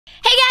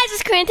guys,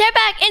 it's Korean Terror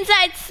back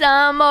inside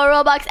some more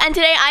Roblox, and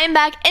today I am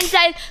back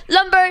inside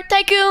Lumber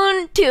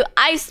Tycoon 2.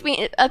 I've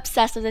been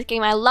obsessed with this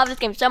game. I love this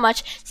game so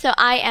much, so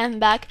I am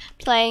back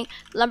playing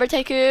Lumber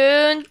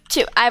Tycoon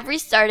 2. I've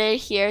restarted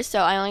here, so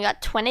I only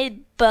got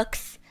 20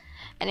 bucks,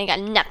 and I got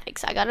nothing,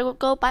 so I gotta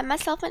go buy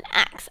myself an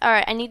axe.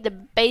 Alright, I need the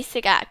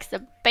basic axe,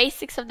 the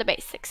basics of the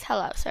basics.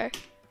 Hello, sir.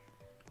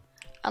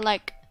 I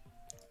like,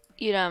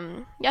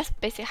 yes,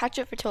 basic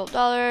hatchet for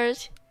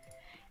 $12.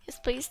 Yes,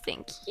 please,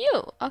 thank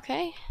you.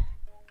 Okay.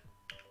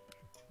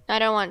 I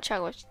don't want to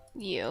check with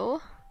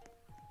you.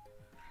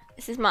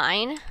 This is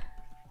mine.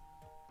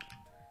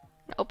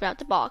 Open out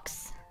the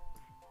box.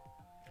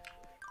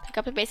 Pick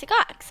up the basic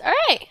axe.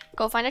 Alright.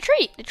 Go find a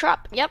tree to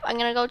chop. Yep, I'm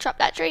gonna go chop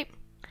that tree.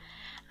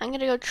 I'm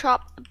gonna go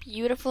chop a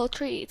beautiful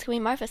tree. It's gonna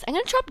be marvelous. I'm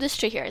gonna chop this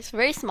tree here. It's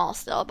very small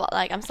still, but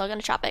like I'm still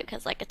gonna chop it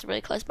because like it's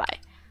really close by.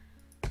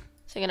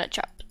 So I'm gonna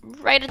chop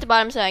right at the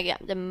bottom so I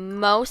get the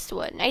most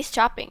wood. Nice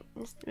chopping.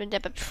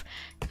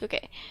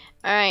 Okay.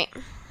 Alright.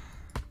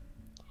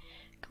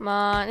 Come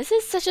on. This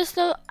is such a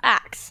slow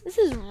axe. This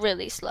is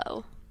really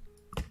slow.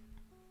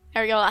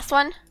 There we go. Last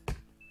one.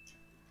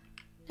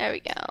 There we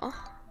go.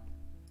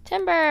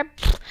 Timber.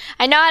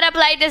 I know how to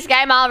play this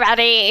game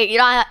already. You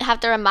don't have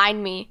to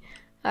remind me.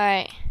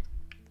 Alright.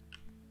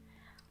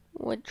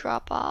 Wood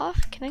drop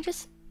off. Can I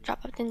just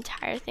drop off the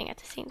entire thing at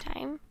the same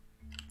time?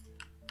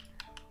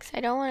 I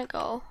don't want to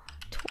go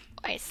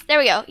twice. There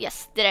we go.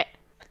 Yes, did it.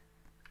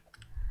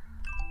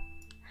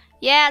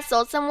 Yeah,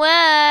 sold some wood.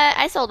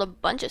 I sold a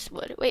bunch of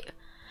wood. Wait.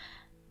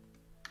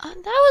 That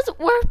was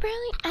worth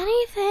barely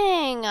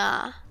anything.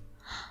 That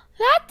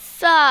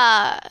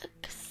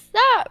sucks.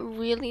 That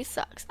really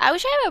sucks. I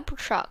wish I had a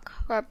truck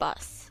or a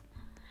bus.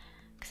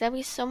 Because that'd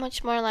be so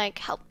much more like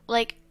help.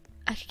 Like,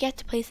 I could get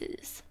to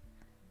places.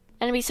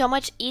 And it'd be so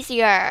much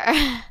easier.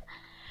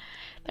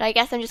 But I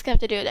guess I'm just gonna have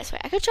to do it this way.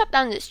 I could chop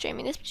down this tree. I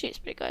mean, this tree is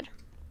pretty good.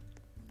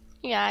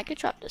 Yeah, I could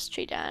chop this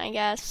tree down, I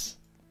guess.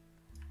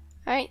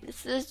 Alright,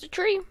 this is the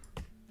tree.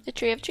 The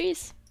tree of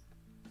trees.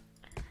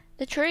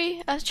 The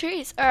tree of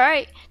trees.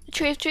 Alright, the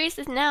tree of trees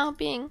is now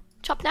being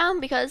chopped down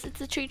because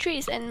it's a tree of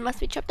trees and must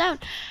be chopped down.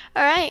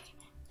 Alright,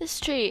 this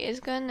tree is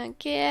gonna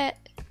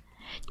get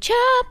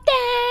chopped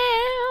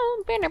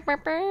down.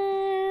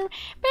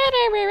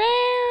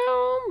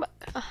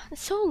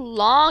 It's so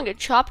long to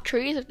chop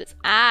trees with this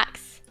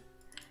axe.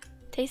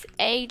 Takes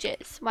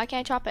ages. Why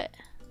can't I chop it?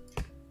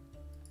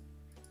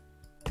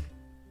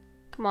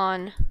 Come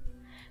on.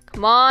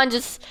 Come on,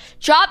 just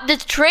chop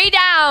this tree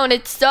down.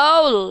 It's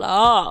so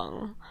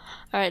long.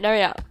 Alright, there we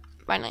go.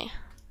 Finally.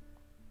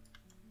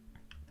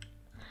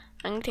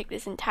 I'm gonna take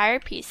this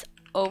entire piece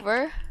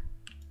over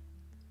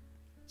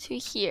to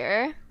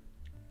here.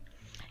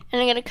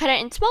 And I'm gonna cut it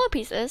in smaller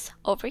pieces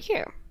over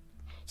here.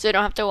 So I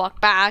don't have to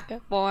walk back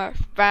and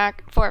forth,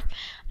 back and forth.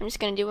 I'm just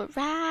gonna do it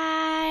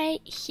right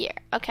here.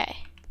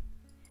 Okay.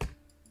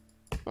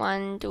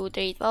 1, 2,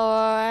 3,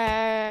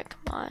 4.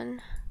 Come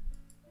on.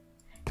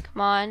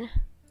 Come on.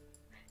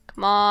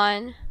 Come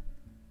on.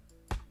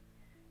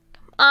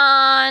 Come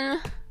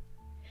on.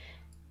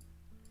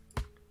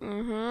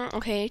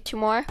 Okay, 2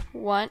 more.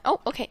 1. Oh,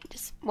 okay.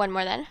 Just 1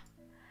 more then.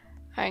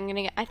 Alright, I'm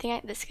gonna get. I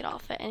think this could all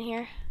fit in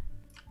here.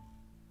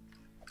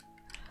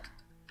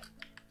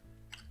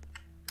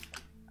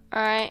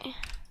 Alright.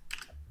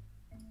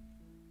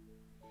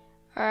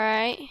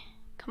 Alright.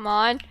 Come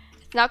on.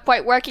 Not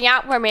quite working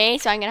out for me,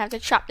 so I'm gonna have to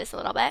chop this a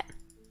little bit.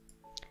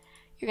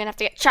 You're gonna have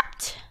to get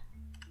chopped.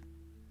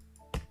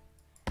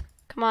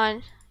 Come on.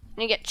 I'm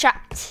gonna get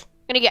chopped.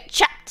 I'm gonna get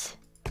chopped.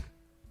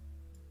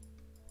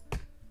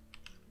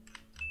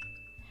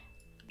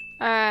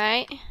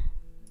 Alright.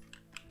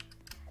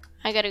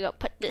 I gotta go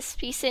put this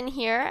piece in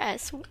here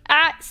as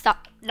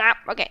stop. No,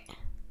 okay.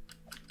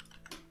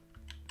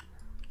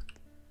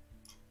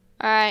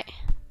 Alright.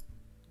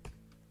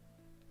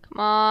 Come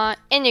on.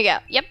 In you go.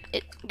 Yep,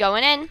 it's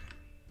going in.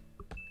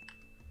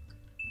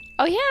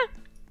 Oh yeah.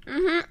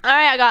 Alright,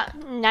 I got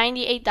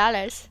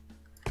 $98.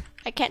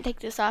 I can't take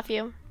this off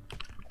you.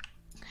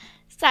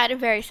 Sad,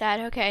 very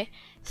sad. Okay.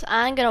 So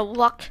I'm gonna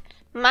walk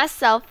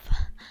myself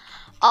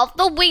all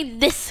the way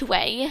this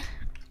way.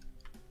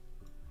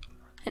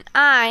 And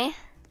I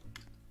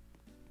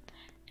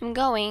am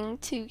going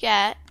to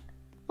get,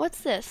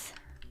 what's this?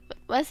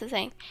 What is this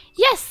saying?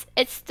 Yes,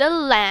 it's the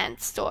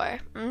land store.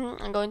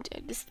 I'm going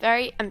to this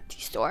very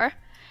empty store.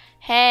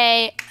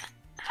 Hey,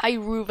 hi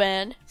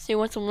Ruben. So you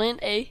want some land,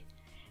 eh?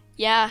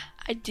 Yeah,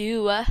 I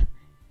do.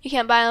 You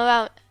can't buy them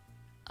without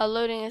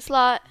loading a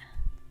slot.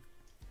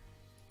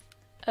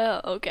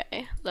 Oh,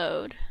 okay.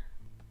 Load.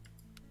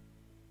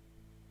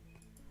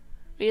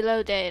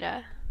 Reload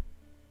data.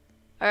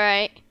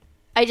 Alright.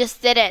 I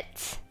just did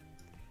it.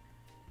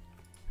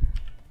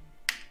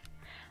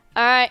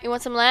 Alright, you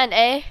want some land,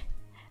 eh?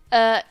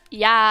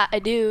 Yeah, I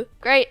do.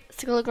 Great, let's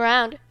take a look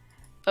around.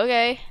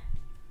 Okay.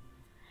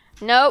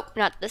 Nope,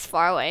 not this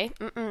far away.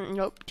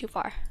 Nope, too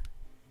far.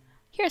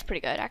 Here's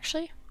pretty good,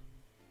 actually.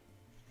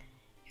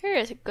 Here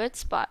is a good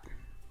spot.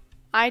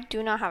 I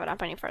do not have it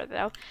up any further,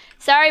 though.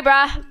 Sorry,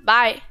 bruh.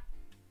 Bye.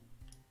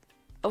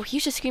 Oh, he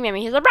was just screaming at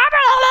me. He's like, blah, blah,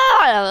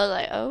 blah. I was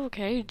like, oh,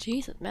 okay,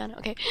 Jesus, man.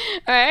 Okay,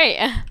 all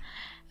right.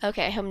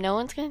 Okay, I hope no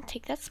one's gonna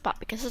take that spot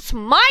because it's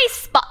my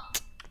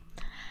spot.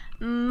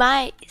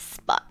 My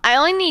spot. I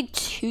only need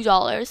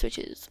 $2, which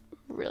is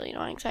really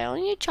annoying. So I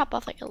only need to chop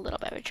off like a little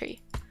bit of a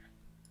tree.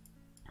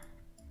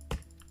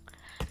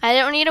 I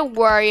don't need to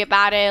worry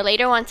about it.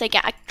 Later, once I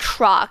get a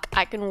truck,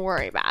 I can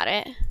worry about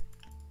it.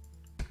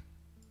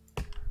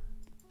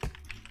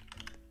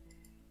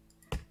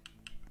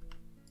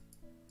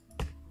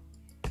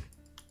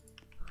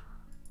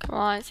 Come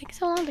on, it's taking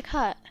so long to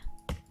cut.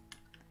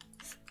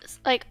 It's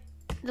like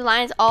the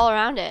lines all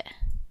around it.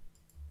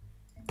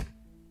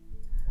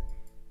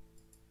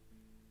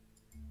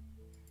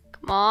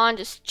 Come on,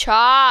 just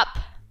chop.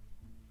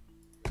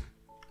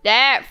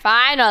 There,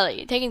 finally.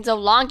 You're taking so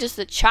long just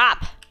to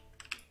chop.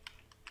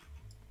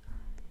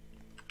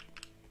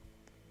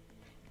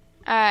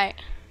 Alright.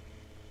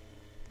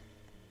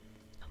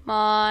 Come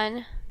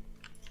on.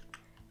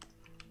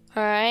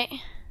 Alright.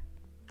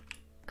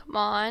 Come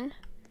on.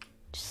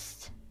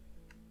 Just.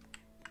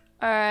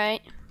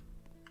 Alright.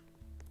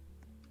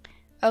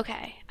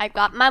 Okay. I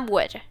got my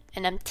wood.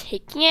 And I'm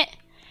taking it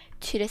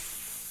to the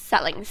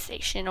selling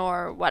station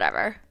or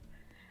whatever.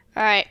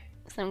 Alright.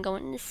 So I'm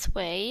going this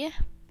way.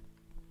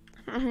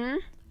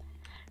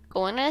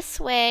 Going this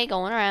way,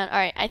 going around.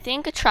 Alright, I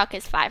think a truck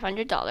is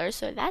 $500,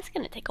 so that's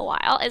gonna take a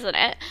while, isn't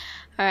it?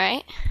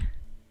 Alright.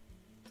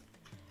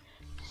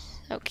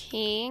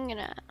 Okay, I'm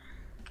gonna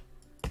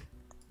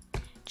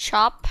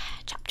chop,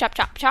 chop, chop,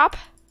 chop, chop.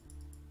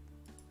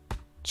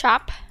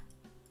 Chop.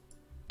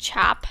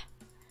 Chop.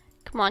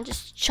 Come on,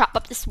 just chop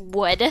up this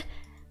wood.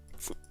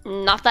 It's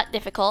not that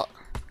difficult.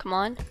 Come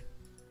on.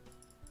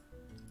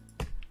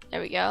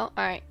 There we go.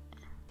 Alright.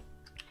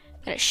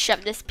 I'm gonna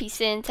shove this piece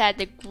inside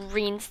the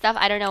green stuff.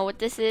 I don't know what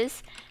this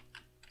is,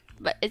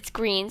 but it's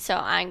green, so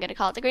I'm gonna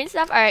call it the green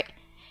stuff. Alright,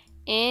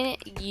 in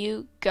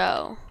you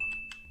go.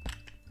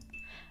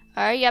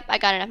 Alright, yep, I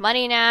got enough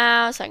money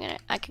now, so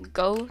I can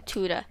go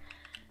to the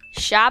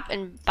shop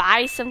and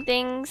buy some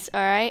things.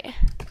 Alright,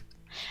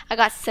 I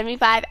got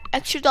 $75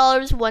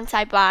 extra once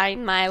I buy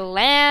my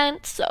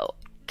land, so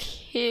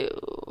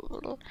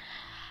cool.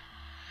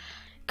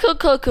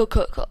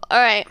 Cool.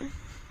 Alright.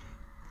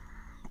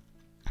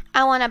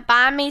 I want to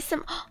buy me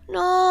some.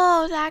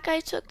 No, that guy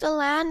took the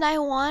land I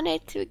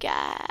wanted to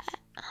get.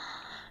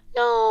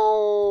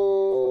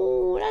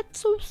 No, that's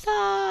so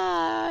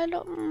sad.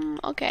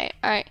 Okay,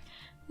 alright.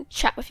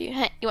 Chat with you.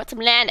 Hey, you want some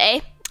land,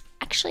 eh?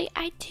 Actually,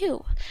 I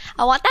do.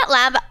 I want that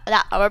land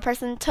that other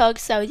person took,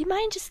 so do you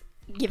mind just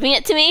giving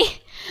it to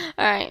me?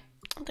 Alright.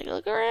 I'll take a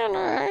look around.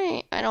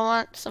 Alright. I don't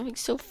want something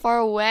so far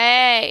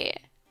away.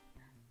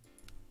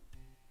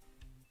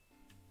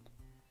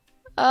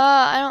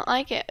 I don't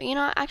like it. You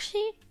know,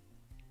 actually,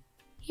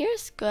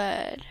 here's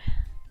good.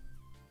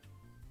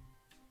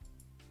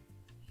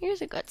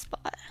 Here's a good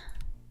spot.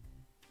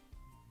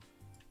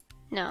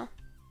 No.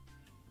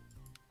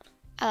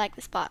 I like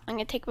the spot. I'm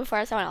gonna take it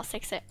before someone else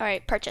takes it.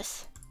 Alright,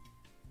 purchase.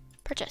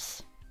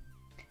 Purchase.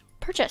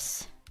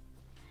 Purchase.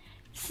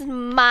 This is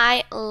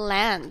my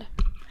land.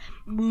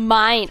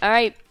 Mine.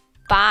 Alright,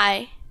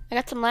 bye. I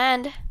got some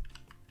land.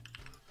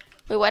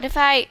 Wait, what if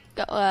I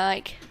go,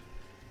 like,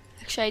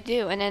 actually I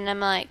do, and then I'm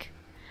like,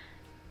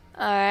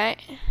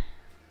 alright.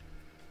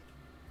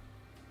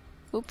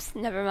 Oops,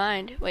 never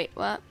mind. Wait,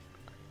 what?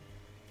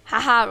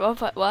 Haha,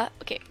 what?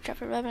 Okay,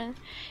 Trevor Redmond.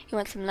 You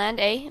want some land,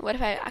 eh? What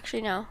if I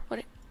actually know?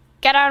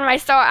 Get out of my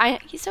store!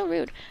 He's so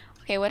rude.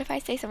 Okay, what if I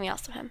say something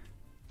else to him?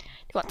 Do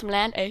you want some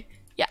land, eh?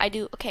 Yeah, I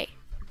do. Okay.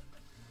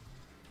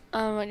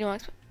 What do you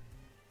want?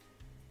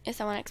 Yes,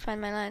 I want to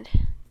expand my land.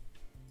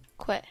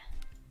 Quit.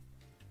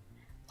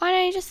 Why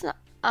don't you just not?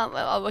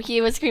 He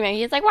was screaming.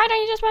 He's like, why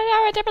don't you just run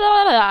out right there?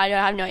 Blah, blah, blah. I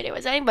have no idea what he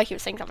was saying, but he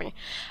was saying something.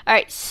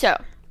 Alright,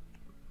 so.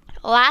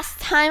 Last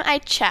time I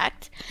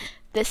checked,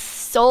 the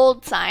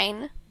sold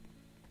sign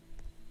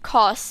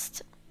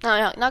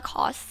not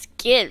costs,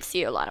 gives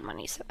you a lot of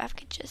money. So I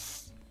could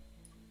just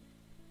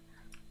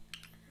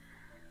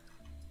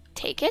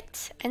take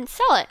it and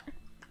sell it.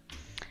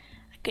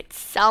 I could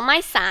sell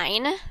my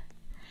sign and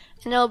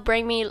it'll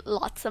bring me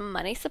lots of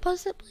money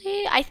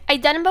supposedly. I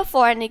done it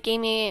before and it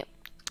gave me,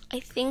 I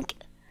think,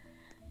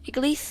 at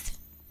least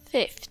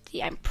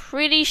 50. I'm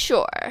pretty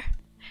sure.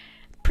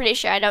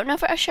 I don't know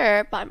for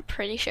sure, but I'm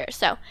pretty sure.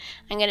 So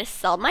I'm gonna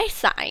sell my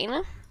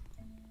sign.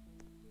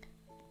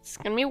 It's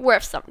gonna be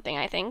worth something,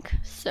 I think.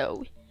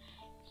 So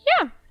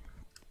yeah,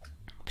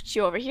 put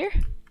you over here.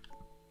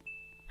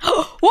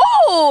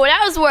 Whoa,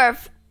 that was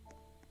worth.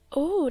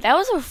 Oh, that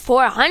was worth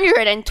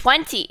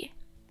 420.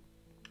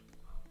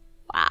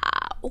 Wow.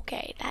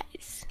 Okay,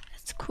 that's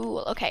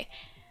cool. Okay.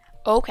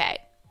 All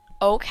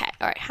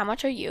right. How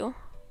much are you?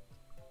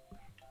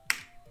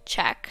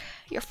 Check.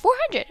 You're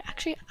 400.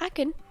 Actually, I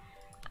can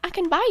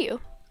buy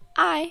you.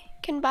 I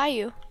can buy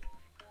you.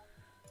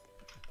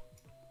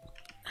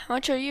 How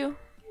much are you?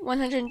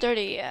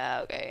 130. Yeah,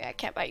 okay. I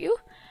can't buy you.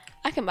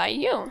 I can buy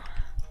you.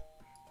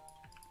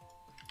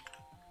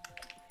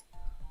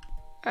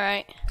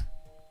 Alright.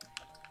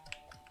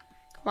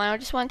 Come on, I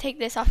just want to take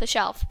this off the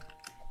shelf.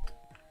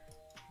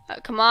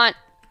 Come on.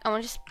 I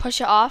want to just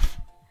push it off.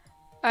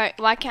 Alright,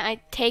 why can't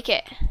I take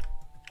it?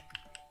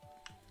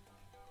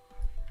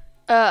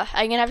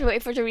 I'm gonna have to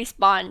wait for it to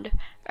respawn.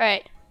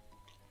 Alright.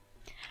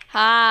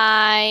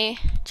 Hi.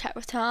 Chat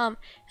with Tom.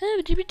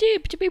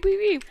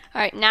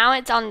 Alright, now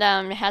it's on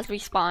them. It has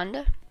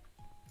respawned.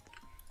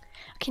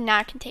 Okay, now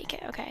I can take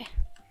it. Okay.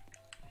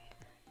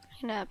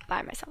 I'm gonna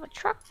buy myself a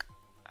truck.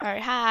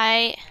 Alright,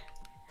 hi.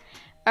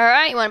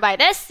 Alright, you wanna buy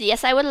this?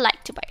 Yes, I would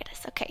like to buy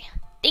this. Okay.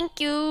 Thank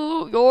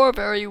you. You're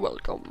very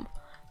welcome.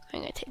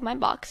 I'm gonna take my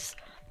box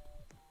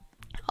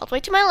all the way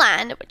to my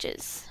land, which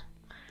is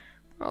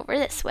over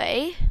this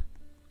way.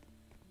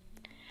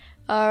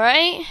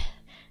 Alright.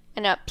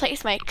 I'm gonna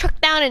place my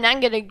truck down and I'm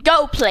gonna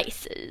go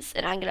places.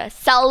 And I'm gonna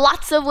sell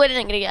lots of wood and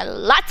I'm gonna get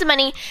lots of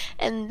money.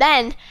 And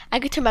then I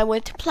can turn my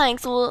wood to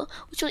planks,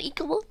 which will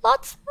equal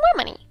lots more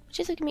money, which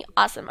is gonna be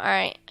awesome.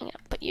 Alright, I'm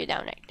gonna put you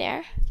down right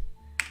there.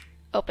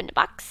 Open the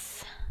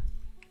box.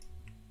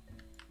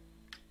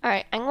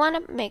 Alright, I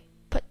wanna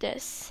put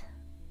this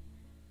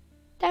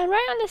down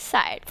right on the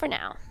side for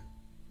now.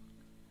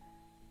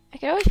 I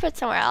could always put it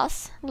somewhere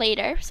else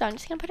later, so I'm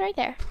just gonna put it right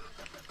there.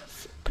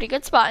 It's a pretty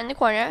good spot in the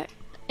corner.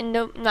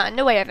 Not in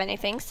the way of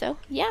anything, so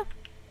yeah.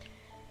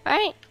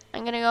 Alright,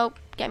 I'm gonna go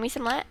get me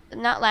some land,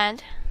 not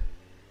land,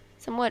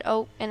 some wood.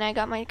 Oh, and I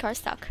got my car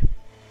stuck.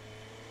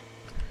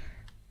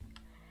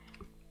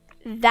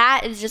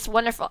 That is just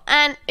wonderful.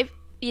 And if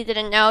you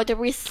didn't know, to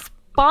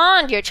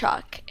respawn your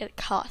truck, it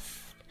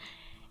costs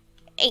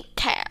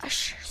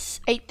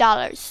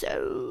 $8.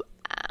 So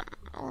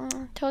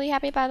totally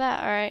happy about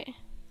that. Alright.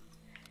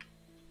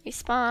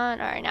 Respawn.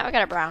 Alright, now I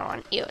got a brown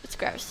one. Ew, it's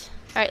gross.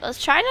 Alright,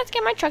 let's try not to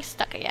get my truck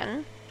stuck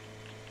again.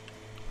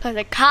 Because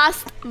it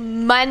costs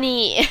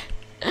money.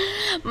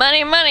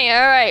 money.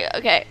 Alright,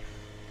 okay.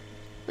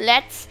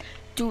 Let's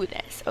do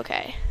this.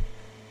 Okay.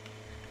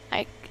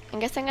 I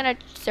guess I'm gonna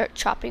start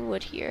chopping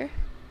wood here.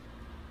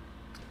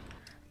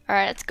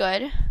 Alright, that's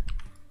good.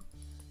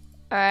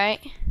 Alright.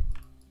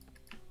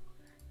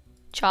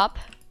 Chop.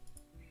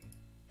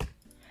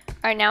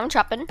 Alright, now I'm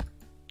chopping.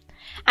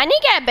 I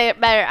need to get a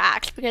better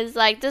axe because,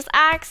 like, this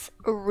axe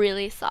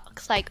really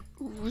sucks. Like,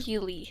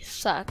 really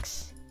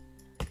sucks.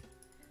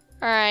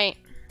 Alright.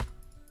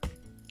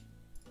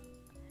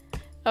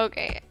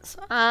 Okay, so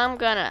I'm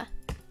gonna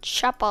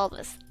chop all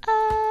this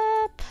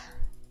up.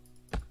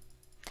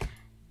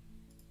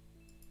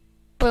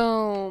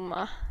 Boom.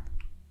 I'm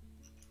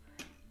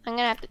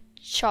gonna have to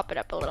chop it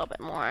up a little bit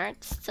more.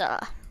 Just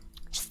a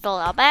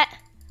little bit.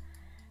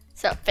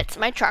 So it fits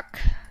my truck.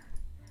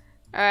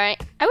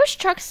 Alright. I wish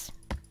trucks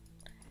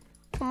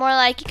were more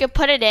like you could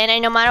put it in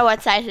and no matter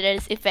what size it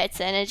is, it fits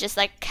in. It's just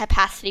like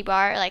capacity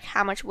bar, like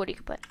how much wood you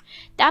could put.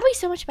 That'd be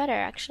so much better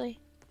actually.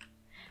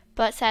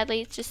 But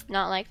sadly it's just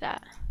not like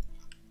that.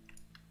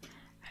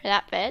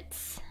 That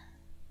fits.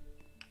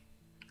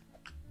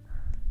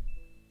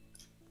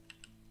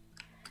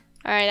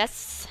 Alright,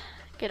 that's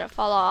gonna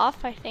fall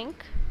off, I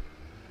think.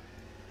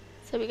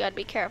 So we gotta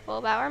be careful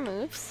about our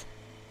moves.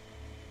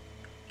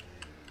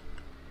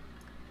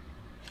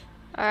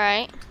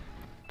 Alright.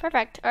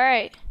 Perfect.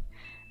 Alright.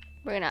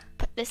 We're gonna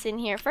put this in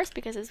here first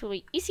because this will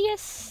be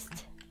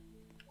easiest.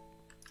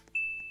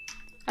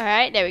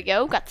 Alright, there we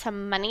go. Got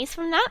some monies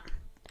from that.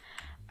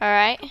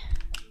 Alright.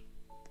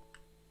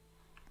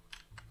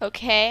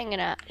 Okay, I'm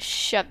gonna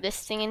shove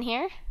this thing in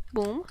here.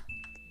 Boom.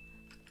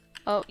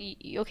 Oh,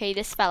 okay,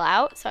 this fell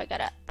out, so I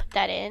gotta put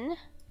that in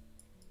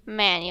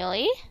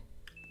manually.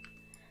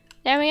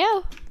 There we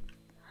go.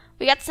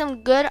 We got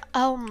some good,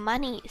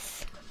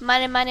 monies.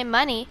 Money.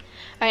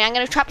 Alright, I'm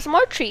gonna chop some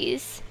more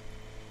trees.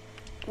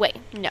 Wait,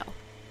 no.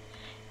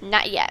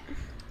 Not yet.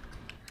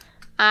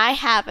 I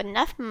have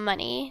enough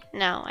money.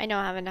 No, I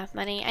don't have enough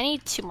money. I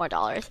need $2 more.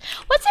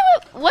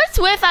 What's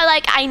with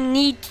I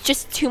need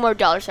just $2 more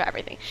for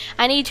everything.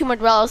 I need $2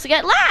 more to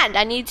get land.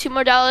 I need $2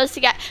 more to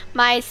get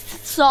my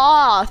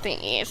saw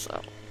thingy.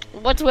 So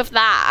what's with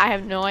that? I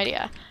have no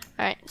idea.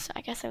 Alright, so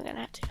I guess I'm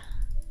gonna have to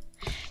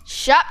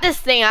chop this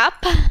thing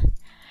up.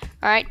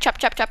 Alright, chop.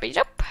 Choppity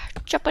chop.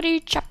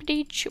 Choppity chop.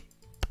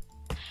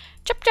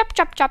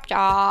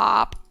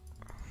 Chop.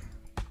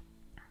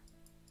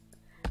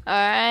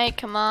 Alright,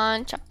 come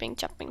on. Chopping.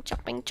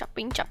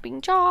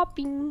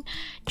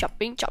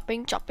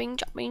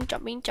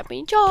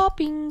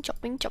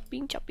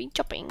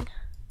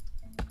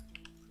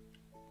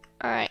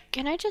 Alright,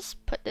 can I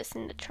just put this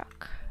in the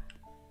truck?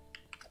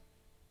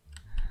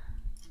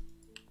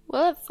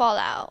 Will it fall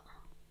out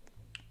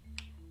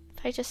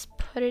if I just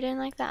put it in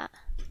like that?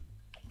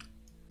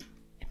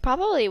 It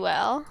probably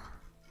will.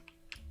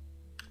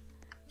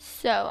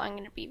 So I'm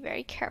gonna be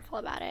very careful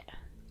about it.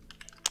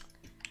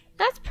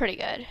 That's pretty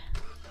good.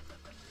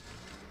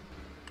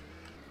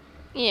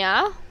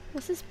 Yeah,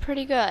 this is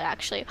pretty good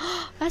actually.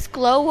 That's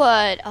glow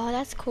wood. Oh,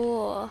 that's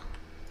cool.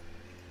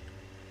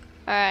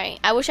 Alright,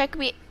 I wish I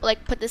could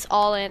put this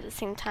all in at the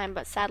same time,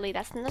 but sadly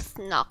that's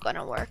not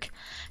gonna work.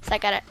 So I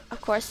gotta,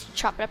 of course,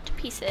 chop it up to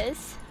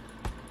pieces.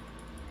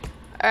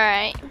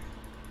 Alright.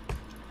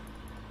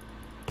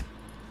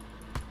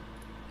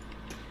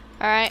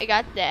 Alright, I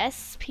got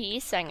this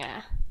piece. I'm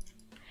gonna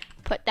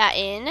Put that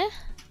in.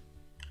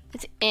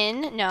 It's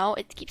in. No,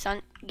 it keeps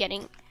on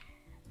getting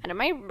out of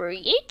my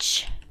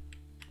reach.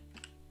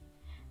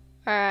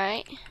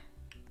 Alright.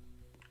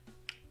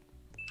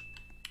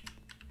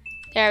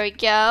 There we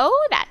go.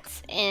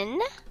 That's in.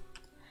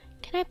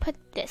 Can I put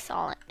this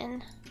all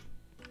in?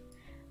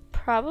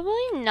 Probably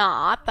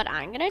not, but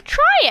I'm gonna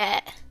try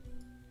it.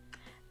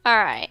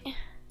 Alright.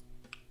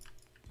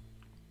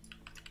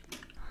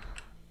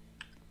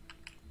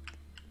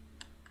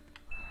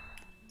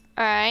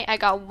 Alright, I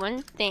got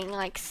one thing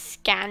like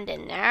scanned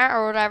in there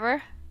or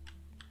whatever.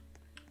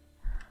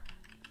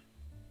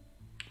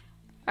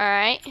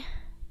 Alright.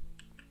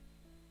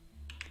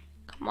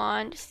 Come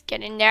on, just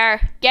get in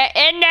there. Get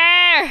in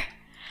there!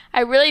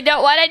 I really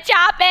don't want to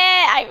chop it!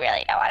 I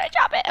really don't want to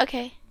chop it.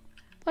 Okay.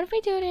 What if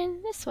we do it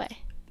in this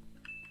way?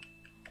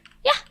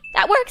 Yeah,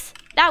 that works.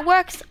 That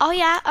works. Oh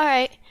yeah,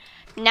 alright.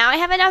 Now I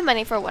have enough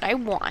money for what I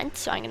want,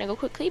 so I'm gonna go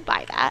quickly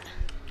buy that.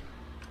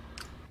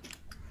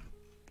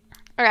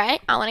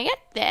 Alright, I want to get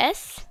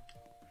this.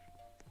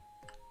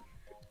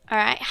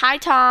 Alright, hi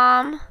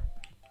Tom.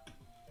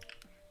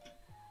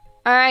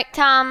 Alright,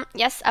 Tom.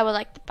 Yes, I would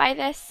like to buy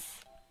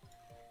this.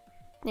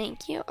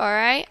 Thank you.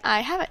 Alright,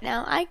 I have it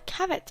now. I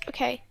have it.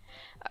 Okay.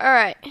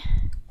 Alright.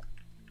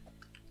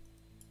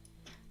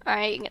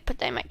 Alright, you can put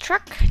that in my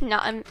truck.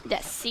 Not in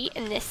that seat,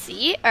 in this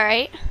seat.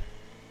 Alright.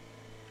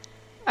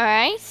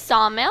 Alright,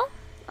 sawmill.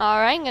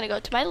 Alright, I'm gonna go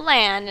to my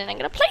land and I'm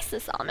gonna place the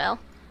sawmill.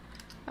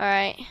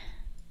 Alright.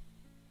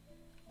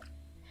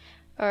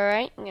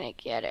 Alright, I'm gonna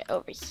get it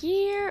over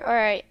here.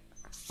 Alright.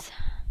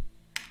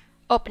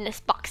 Open this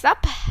box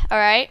up.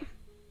 Alright.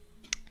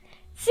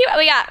 See what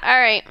we got.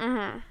 Alright.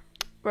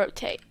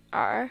 Rotate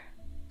R.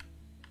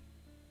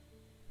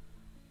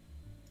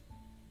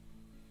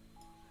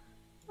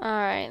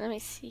 Alright, let me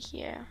see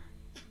here.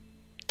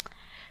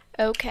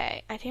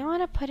 Okay, I think I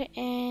want to put it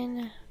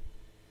in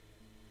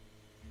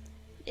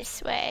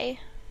this way.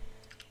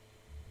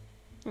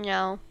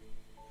 No.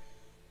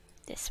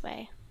 This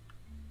way.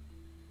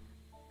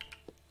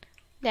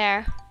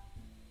 There.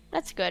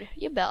 That's good.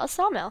 You built a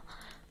sawmill.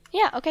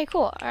 Yeah, okay,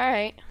 cool.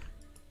 Alright.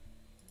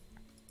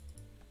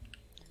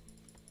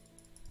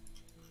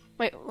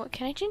 Wait, what,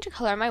 can I change the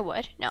color of my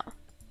wood? No.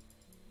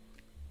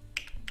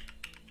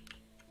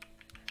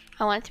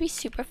 I want it to be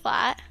super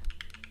flat.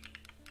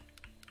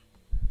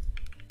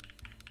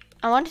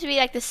 I want it to be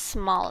like the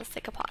smallest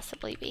it could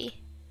possibly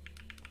be.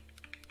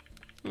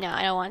 No,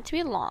 I don't want it to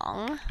be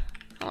long.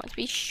 I want it to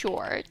be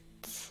short.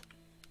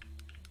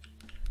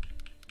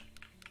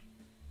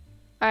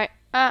 Alright,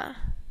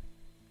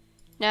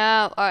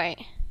 no,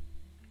 alright.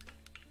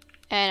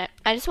 And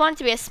I just want it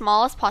to be as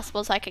small as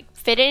possible so I could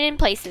fit it in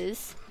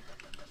places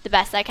the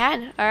best I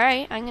can.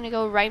 Alright, I'm gonna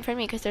go right in front of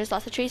me because there's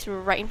lots of trees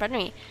right in front of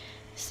me.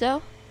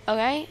 So,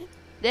 okay,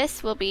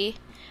 this will be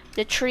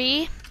the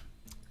tree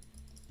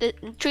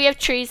of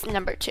trees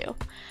number 2.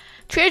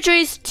 Tree of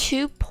trees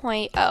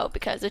 2.0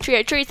 because the tree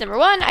of trees number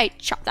 1 I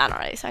chopped down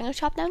already. So I'm gonna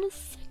chop down the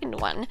second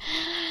one.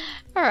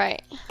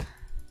 Alright.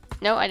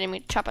 No, I didn't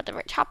mean to chop at the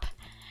very top.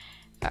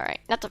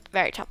 Alright, not the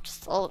very top,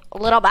 just a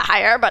little bit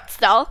higher, but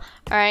still.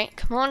 Alright,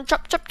 come on,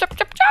 chop, chop, chop,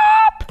 chop,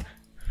 chop!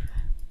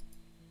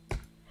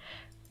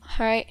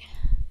 Alright.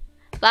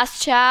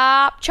 Last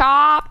chop,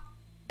 chop!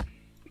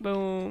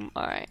 Boom,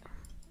 alright.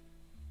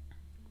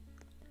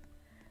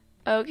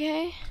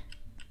 Okay.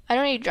 I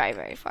don't need to drive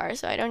very far,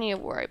 so I don't need to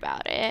worry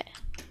about it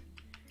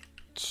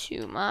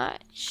too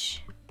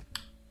much.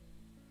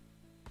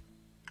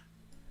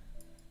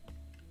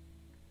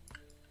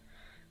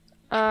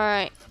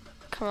 Alright.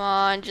 Come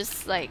on,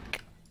 just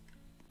like...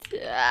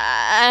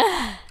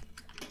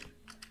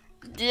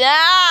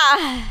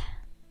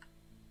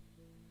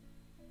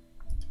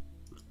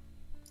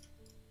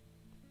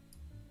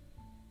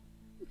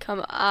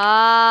 Come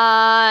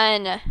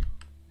on.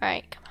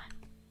 Alright, come on.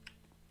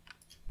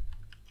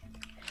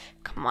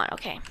 Come on,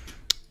 okay.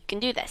 You can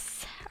do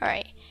this.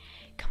 Alright.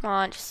 Come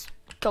on, just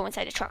go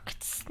inside the truck.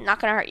 It's not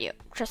gonna hurt you.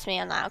 Trust me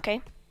on that,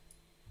 okay?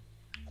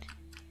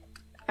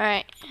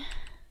 Alright.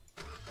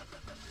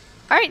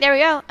 Alright, there we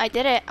go. I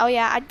did it. Oh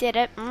yeah, I did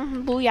it.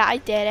 Booyah, I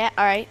did it.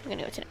 Alright, I'm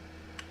gonna go to the...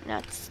 No,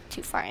 it's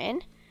too far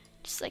in.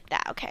 Just like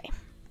that, okay.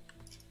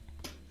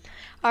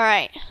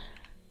 Alright.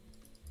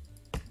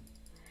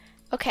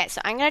 Okay,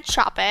 so I'm gonna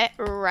chop it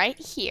right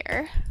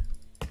here.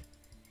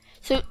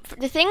 So,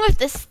 the thing with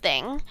this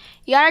thing,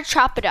 you gotta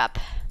chop it up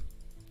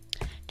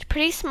to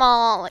pretty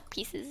small like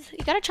pieces.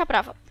 You gotta chop it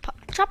up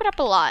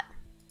a lot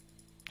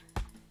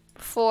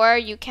before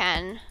you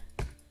can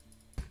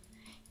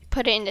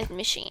put it in the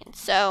machine.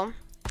 So,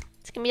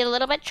 it's gonna be a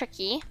little bit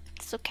tricky.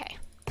 It's okay.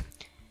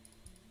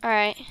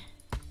 Alright.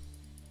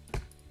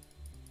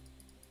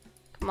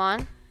 Come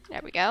on.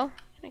 There we go.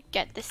 Gonna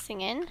get this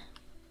thing in.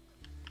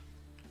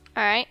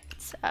 Alright.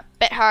 It's a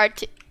bit hard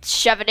to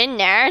shove it in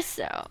there,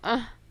 so...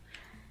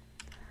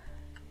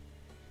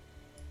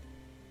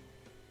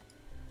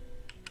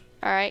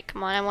 Alright,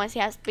 come on. I want to see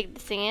how big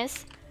this thing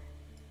is.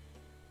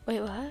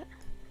 Wait, what?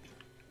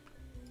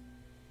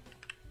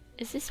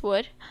 Is this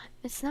wood?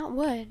 It's not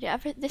wood.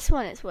 This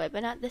one is wood,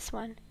 but not this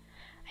one.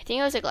 I think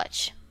it was a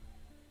glitch.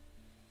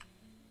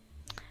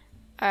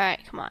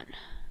 Alright, come on.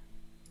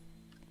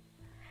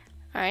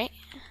 Alright.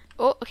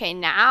 Oh, okay,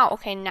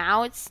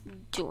 now it's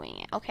doing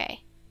it.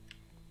 Okay.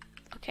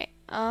 Okay,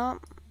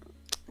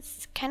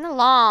 it's kind of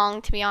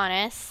long, to be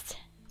honest.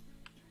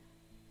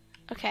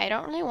 Okay, I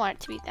don't really want it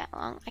to be that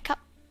long. I cut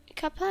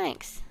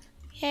planks.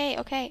 Yay,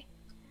 okay.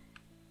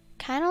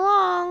 Kind of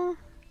long.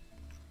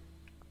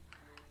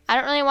 I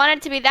don't really want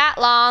it to be that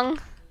long.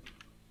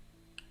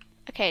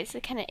 Okay, this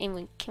is kind of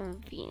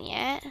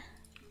inconvenient.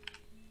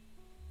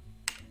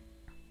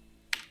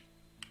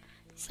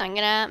 So I'm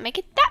gonna make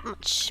it that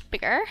much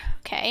bigger.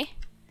 Okay.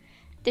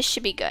 This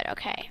should be good.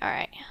 Okay,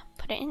 alright.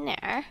 Put it in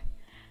there.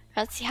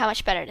 Let's see how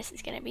much better this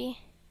is gonna be.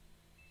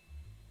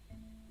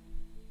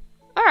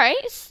 Alright,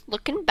 it's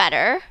looking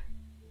better.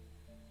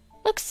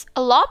 Looks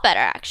a lot better,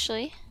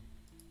 actually.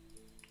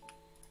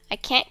 I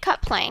can't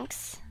cut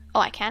planks. Oh,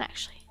 I can,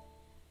 actually.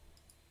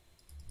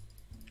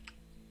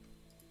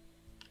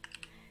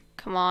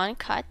 Come on,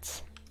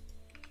 cut.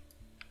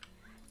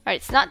 Alright,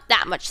 it's not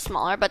that much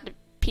smaller, but the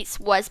piece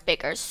was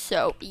bigger,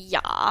 so yeah.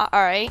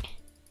 Alright.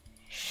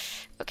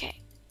 Okay.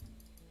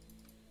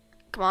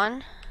 Come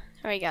on.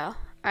 There we go.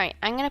 Alright,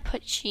 I'm gonna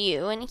put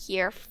you in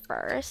here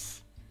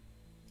first.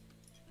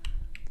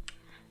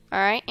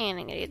 Alright, and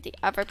I'm gonna get the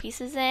other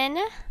pieces in.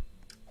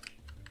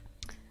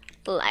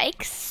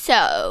 Like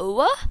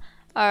so.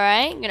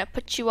 Alright, I'm gonna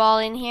put you all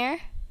in here.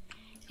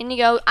 And you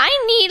go, I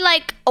need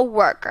like a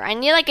worker. I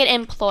need like an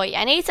employee.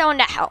 I need someone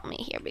to help me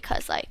here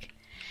because like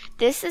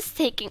this is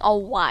taking a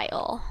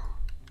while.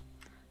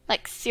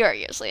 Like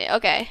seriously,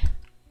 okay.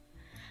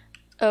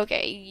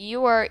 Okay,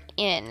 you are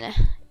in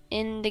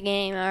the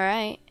game,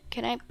 alright.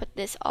 Can I put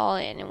this all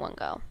in one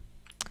go?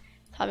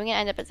 It's probably gonna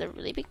end up as a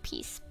really big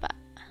piece, but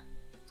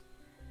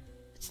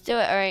let's do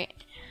it, alright.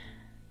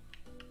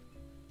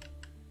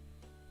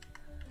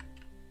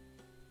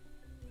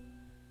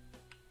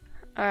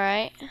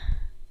 Alright.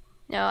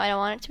 No, I don't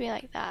want it to be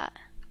like that.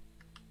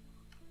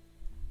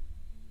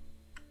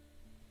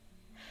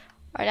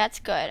 Alright, that's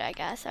good, I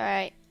guess.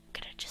 Alright.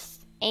 Gonna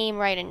just aim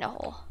right in the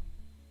hole.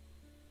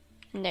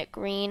 In the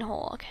green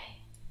hole, okay.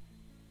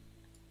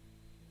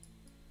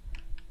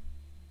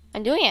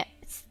 I'm doing it.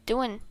 It's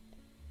doing.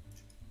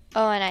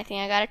 Oh, and I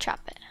think I gotta chop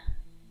it.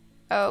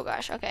 Oh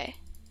gosh, okay.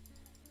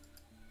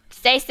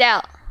 Stay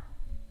still.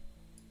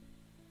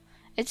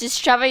 It's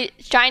just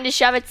trying to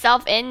shove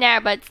itself in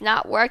there, but it's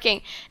not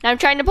working. And I'm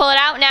trying to pull it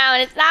out now,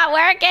 and it's not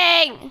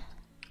working.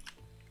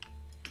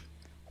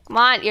 Come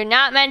on, you're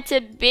not meant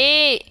to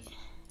be.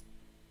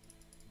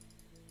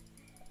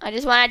 I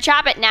just want to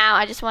chop it now.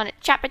 I just want to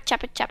chop it,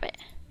 chop it, chop it.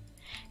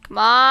 Come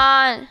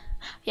on.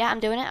 Yeah,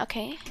 I'm doing it.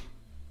 Okay.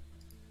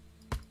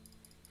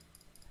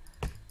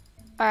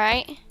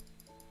 Alright.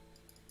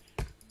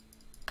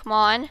 Come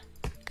on.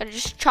 Gotta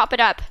just chop it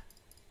up.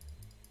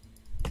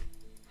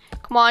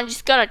 Come on,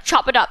 just gotta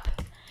chop it up.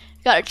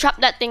 You gotta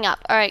chop that thing up.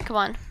 Alright, come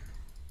on.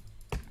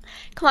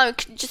 Come on,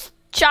 just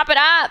chop it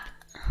up.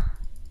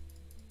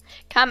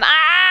 Come on!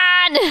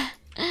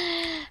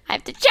 I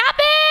have to chop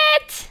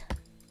it!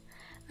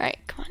 Alright,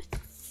 come on.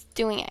 It's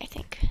doing it, I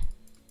think.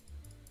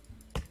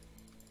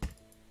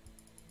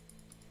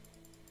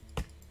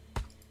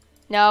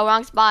 No,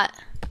 wrong spot.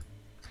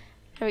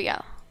 Here we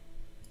go.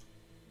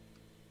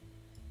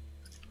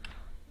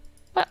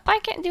 But I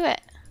can't do it.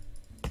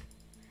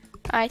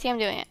 I think I'm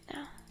doing it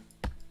now.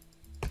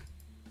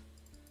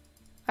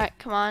 Alright,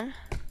 come on.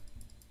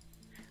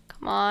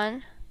 Come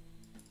on.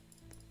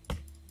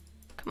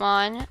 Come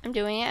on. I'm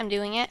doing it. I'm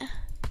doing it.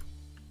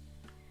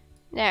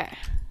 There.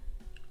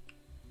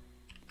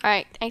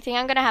 Alright, I think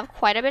I'm gonna have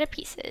quite a bit of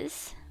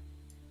pieces.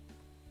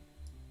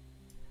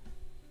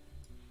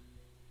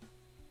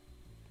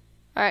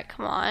 Alright,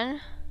 come on.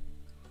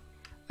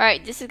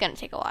 Alright, this is gonna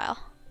take a while.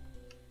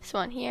 This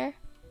one here.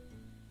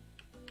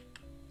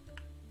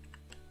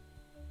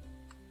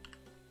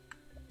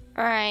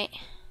 Alright.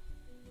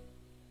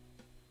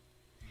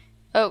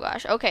 Oh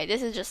gosh, okay,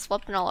 this is just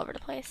flipping all over the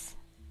place.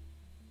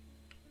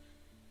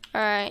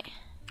 Alright.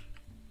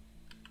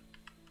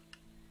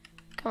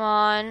 Come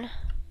on.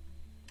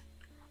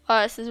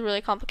 Oh, this is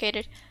really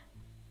complicated.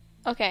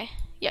 Okay,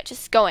 yeah,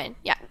 just go in.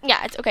 Yeah,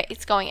 it's okay,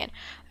 it's going in.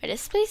 Alright,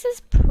 this piece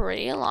is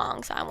pretty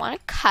long, so I want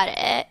to cut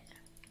it.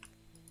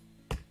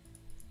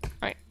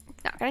 Alright,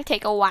 it's not gonna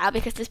take a while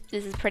because this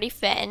is pretty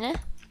thin.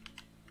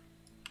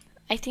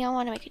 I think I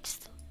want to make it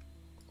just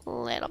a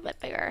little bit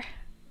bigger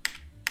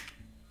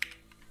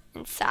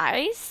in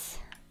size.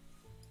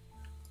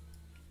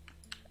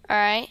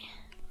 Alright.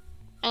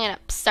 I'm gonna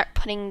start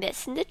putting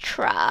this in the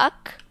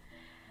truck.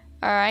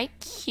 Alright,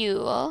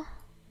 cool.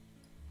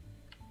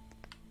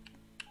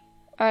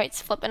 Alright,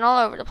 it's flipping all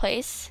over the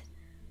place.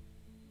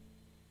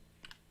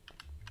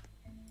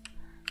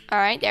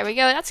 Alright, there we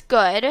go. That's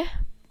good.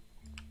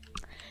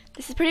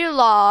 This is pretty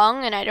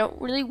long, and I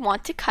don't really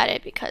want to cut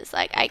it because,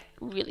 like, I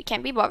really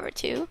can't be bothered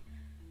to.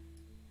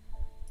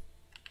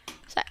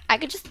 So I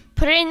could just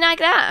put it in like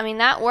that. I mean,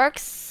 that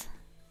works.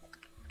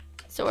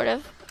 Sort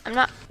of. I'm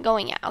not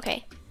going yet.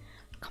 Okay.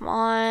 Come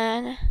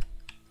on.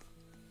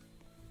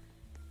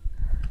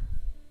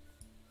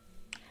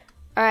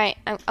 Alright.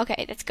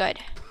 Okay, that's good.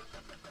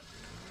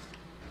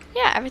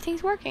 Yeah,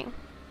 everything's working.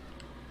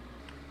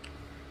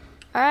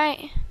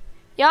 Alright.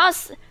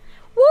 Yes.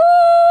 Woo!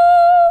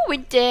 We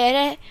did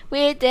it.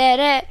 We did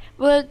it.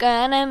 We're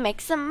gonna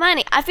make some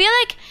money. I feel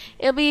like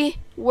it'll be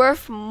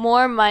worth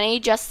more money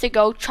just to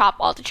go chop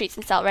all the trees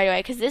and sell it right away,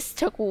 because this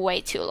took way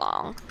too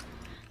long.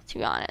 To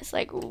be honest,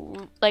 like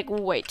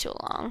way too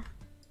long.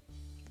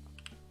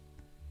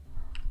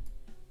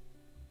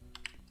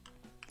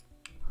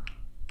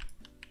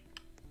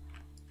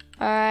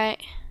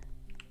 Alright.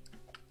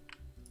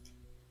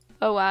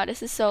 Oh wow,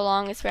 this is so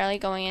long, it's barely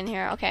going in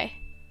here. Okay.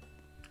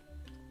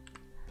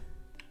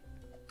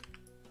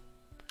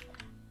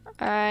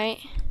 Alright.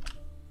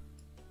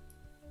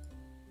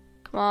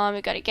 Come on,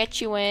 we gotta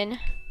get you in.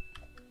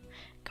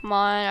 Come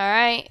on,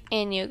 alright.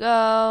 In you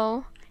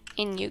go.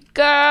 In you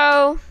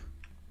go.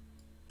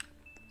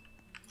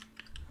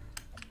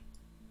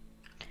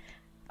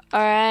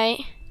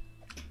 Alright.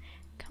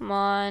 Come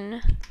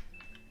on.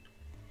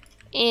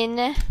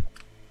 In.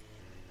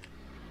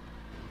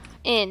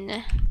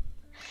 In.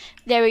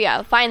 There we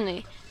go,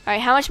 finally.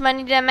 Alright, how much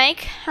money did I make?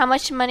 How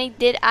much money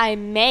did I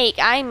make?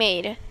 I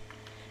made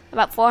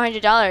about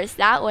 $400.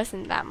 That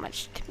wasn't that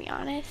much, to be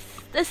honest.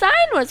 The sign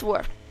was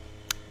worth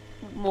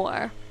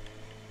more.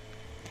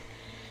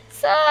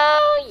 So,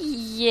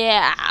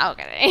 yeah,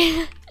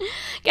 okay.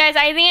 Guys,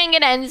 I think I'm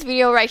gonna end this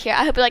video right here.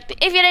 I hope you liked it.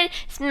 If you did,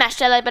 smash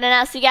that like button.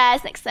 I'll see you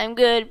guys next time.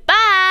 Goodbye.